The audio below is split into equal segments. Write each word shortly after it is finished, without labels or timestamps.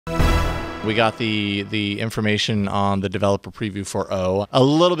We got the information on the developer preview for O. A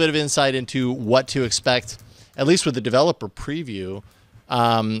little bit of insight into what to expect, at least with the developer preview.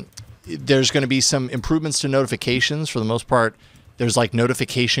 There's going to be some improvements to notifications. For the most part, there's like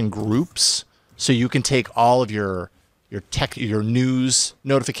notification groups, so you can take all of your news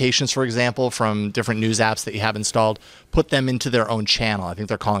notifications, for example, from different news apps that you have installed, put them into their own channel. I think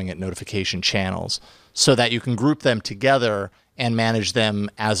they're calling it notification channels, so that you can group them together and manage them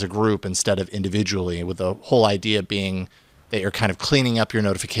as a group instead of individually, with the whole idea being that you're kind of cleaning up your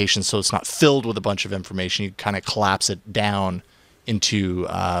notifications so it's not filled with a bunch of information. You kind of collapse it down into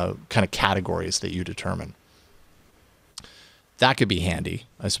kind of categories that you determine. That could be handy,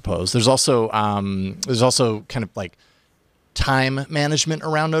 I suppose. There's also kind of like time management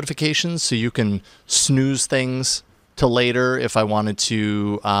around notifications, so you can snooze things to later if I wanted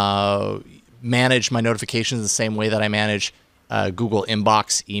to manage my notifications the same way that I manage Google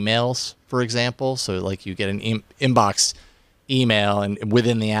Inbox emails, for example. So like you get an inbox email, and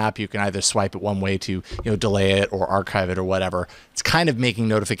within the app you can either swipe it one way to delay it or archive it or whatever. It's kind of making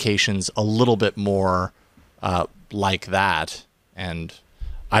notifications a little bit more like that. And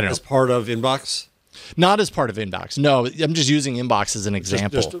I don't know. As part of Inbox? Not as part of Inbox. No, I'm just using Inbox as an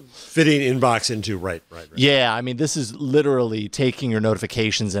example. Just fitting Inbox into, right. Yeah, I mean, this is literally taking your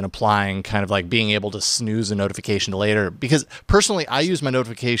notifications and applying kind of like being able to snooze a notification to later. Because personally, I use my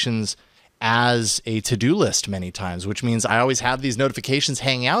notifications as a to-do list many times, which means I always have these notifications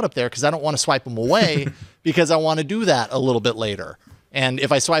hanging out up there because I don't want to swipe them away because I want to do that a little bit later. And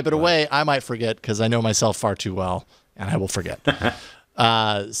if I swipe it away, I might forget because I know myself far too well, and I will forget.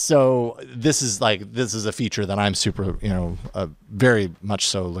 So this is a feature that I'm super, very much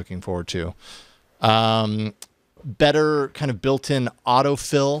so looking forward to. Better kind of built-in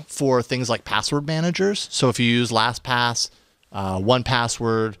autofill for things like password managers. So if you use LastPass,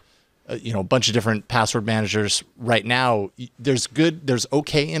 1Password, a bunch of different password managers right now, there's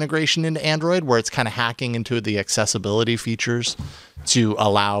okay integration into Android where it's kind of hacking into the accessibility features to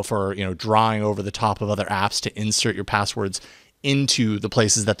allow for, drawing over the top of other apps to insert your passwords into the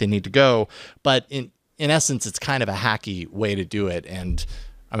places that they need to go. But in essence, it's kind of a hacky way to do it. And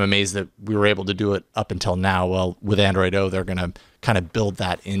I'm amazed that we were able to do it up until now. Well, with Android O, they're going to kind of build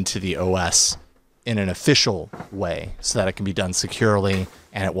that into the OS in an official way so that it can be done securely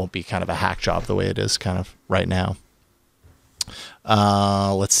and it won't be kind of a hack job the way it is kind of right now.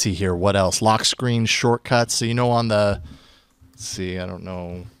 Let's see here. What else? Lock screen shortcuts. So, on the, let's see, I don't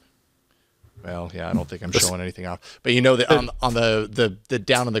know. Well, yeah, I don't think I'm showing anything off. But that on the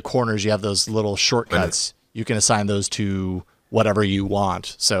down in the corners, you have those little shortcuts. You can assign those to whatever you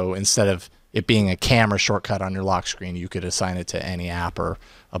want. So instead of it being a camera shortcut on your lock screen, you could assign it to any app or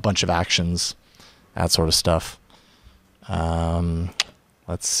a bunch of actions, that sort of stuff.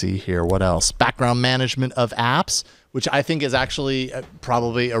 Let's see here. What else? Background management of apps, which I think is actually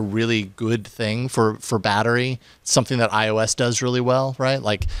probably a really good thing for battery. It's something that iOS does really well, right?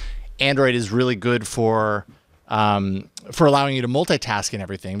 Like Android is really good for allowing you to multitask and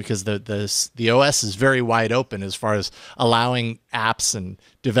everything because the OS is very wide open as far as allowing apps and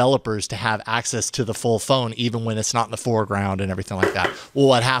developers to have access to the full phone even when it's not in the foreground and everything like that. Well,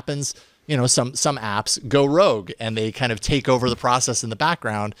 what happens? Some apps go rogue and they kind of take over the process in the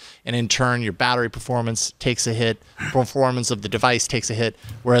background, and in turn your battery performance takes a hit, performance of the device takes a hit,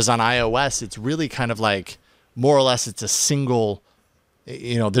 whereas on iOS it's really kind of like more or less it's a single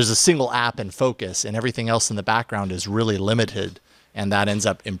there's a single app in focus and everything else in the background is really limited, and that ends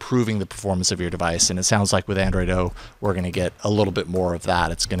up improving the performance of your device. And it sounds like with Android O, we're going to get a little bit more of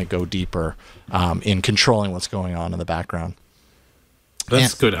that. It's going to go deeper in controlling what's going on in the background.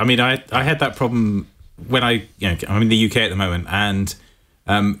 That's good. I mean, I had that problem when I'm in the UK at the moment, and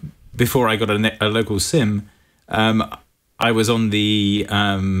before I got a local SIM, I was on the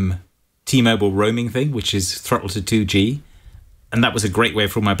T-Mobile roaming thing, which is throttled to 2G. And that was a great way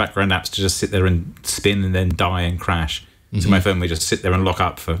for all my background apps to just sit there and spin and then die and crash. Mm-hmm. So my phone would just sit there and lock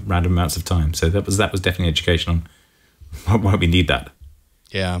up for random amounts of time. So that was definitely education on why we need that.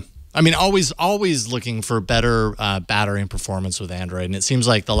 Yeah. I mean, always looking for better battery and performance with Android. And it seems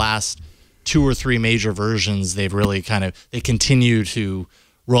like the last 2 or 3 major versions, they've really they continue to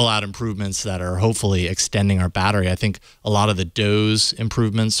roll out improvements that are hopefully extending our battery. I think a lot of the Doze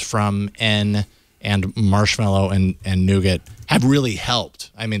improvements from N and Marshmallow and Nougat have really helped.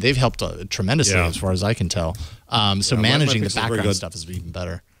 I mean, they've helped tremendously as far as I can tell. So managing the background stuff is even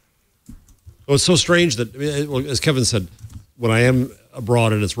better. Well, it's so strange that, as Kevin said, when I am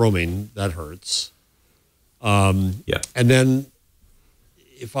abroad and it's roaming, that hurts. And then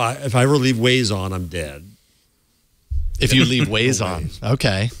if I ever leave Waze on, I'm dead. If you leave Waze on,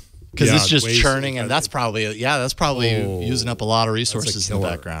 okay. because Yeah, it's just waste- churning, and that's probably using up a lot of resources in the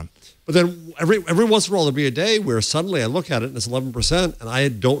killer. background. But then every once in a while there'll be a day where suddenly I look at it and it's 11%, and I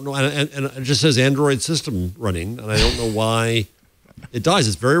don't know, and it just says Android system running, and I don't know why it dies.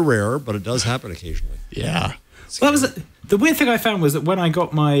 It's very rare, but it does happen occasionally. Yeah. Well, that was the weird thing I found was that when I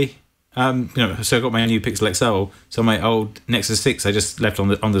got my, so I got my new Pixel XL, so my old Nexus 6 I just left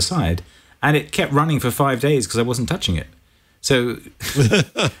on the side, and it kept running for 5 days because I wasn't touching it. So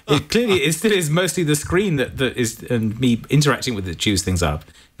it still is mostly the screen that is, and me interacting with it chews things up,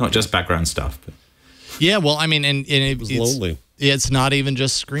 not just background stuff. But. Yeah, well, I mean, and it's lonely. It's not even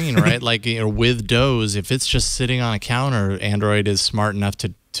just screen, right? Like, with Doze, if it's just sitting on a counter, Android is smart enough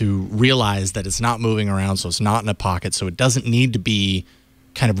to realize that it's not moving around, so it's not in a pocket, so it doesn't need to be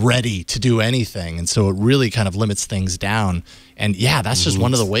kind of ready to do anything, and so it really kind of limits things down. And yeah, that's just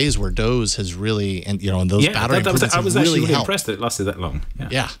one of the ways where Doze has really, and those battery improvements I was have actually really helped. impressed that it lasted that long.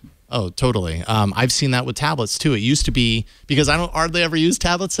 Yeah. Oh, totally. I've seen that with tablets too. It used to be, because I don't hardly ever use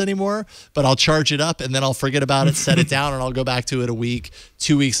tablets anymore, but I'll charge it up and then I'll forget about it, set it down, and I'll go back to it a week,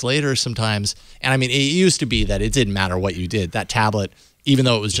 2 weeks later sometimes. And I mean, it used to be that it didn't matter what you did. That tablet, even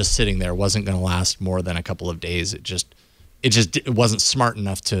though it was just sitting there, wasn't going to last more than a couple of days. It wasn't smart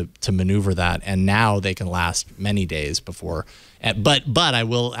enough to maneuver that. And now they can last many days before. But I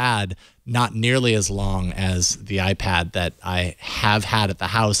will add, not nearly as long as the iPad that I have had at the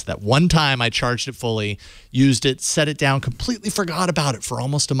house. That one time I charged it fully, used it, set it down, completely forgot about it for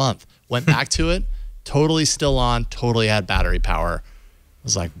almost a month. Went back to it, totally still on, totally had battery power. I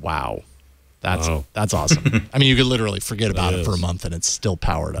was like, wow, that's awesome. I mean, you could literally forget about it for a month and it's still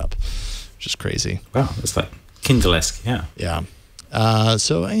powered up, which is crazy. Wow, that's like Kindle-esque, yeah. Yeah.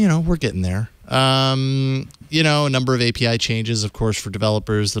 So, we're getting there. A number of API changes, of course, for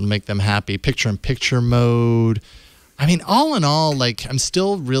developers that'll make them happy. Picture-in-picture mode. I mean, all in all, like, I'm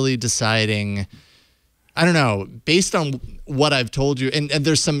still really deciding, I don't know, based on what I've told you, and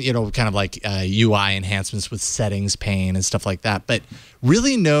there's some, kind of like UI enhancements with settings pane and stuff like that, but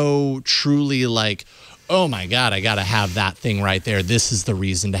really no truly like, oh my God, I got to have that thing right there. This is the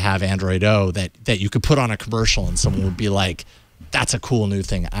reason to have Android O, that you could put on a commercial and someone would be like, that's a cool new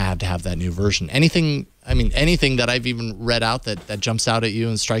thing. I have to have that new version. Anything that I've even read out that jumps out at you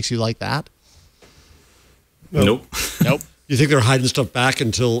and strikes you like that? Nope. You think they're hiding stuff back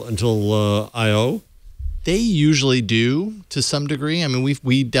until I/O? They usually do to some degree. I mean,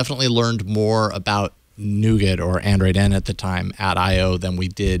 we definitely learned more about Nougat or Android N at the time at I/O than we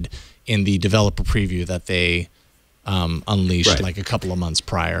did in the developer preview that they unleashed like a couple of months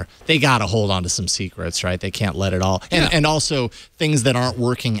prior. They got to hold on to some secrets, right? They can't let it all. And also things that aren't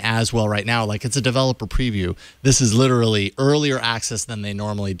working as well right now, like it's a developer preview. This is literally earlier access than they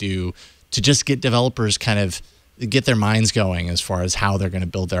normally do to just get developers kind of get their minds going as far as how they're going to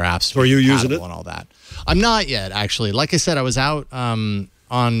build their apps. So are you using it? And all that. I'm not yet, actually. Like I said, I was out on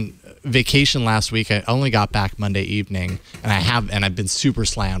vacation last week. I only got back Monday evening, and I've been super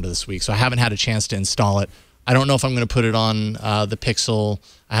slammed this week, so I haven't had a chance to install it. I don't know if I'm going to put it on the Pixel.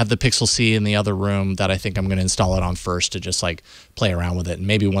 I have the Pixel C in the other room that I think I'm going to install it on first to just like play around with it. And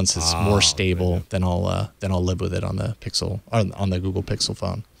maybe once it's more stable, then I'll live with it on the Pixel, on the Google Pixel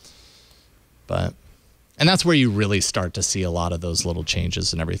phone. And that's where you really start to see a lot of those little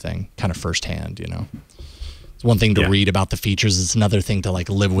changes and everything kind of firsthand. It's one thing to read about the features. It's another thing to like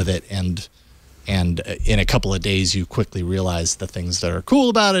live with it, and in a couple of days, you quickly realize the things that are cool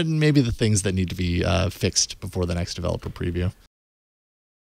about it and maybe the things that need to be fixed before the next developer preview.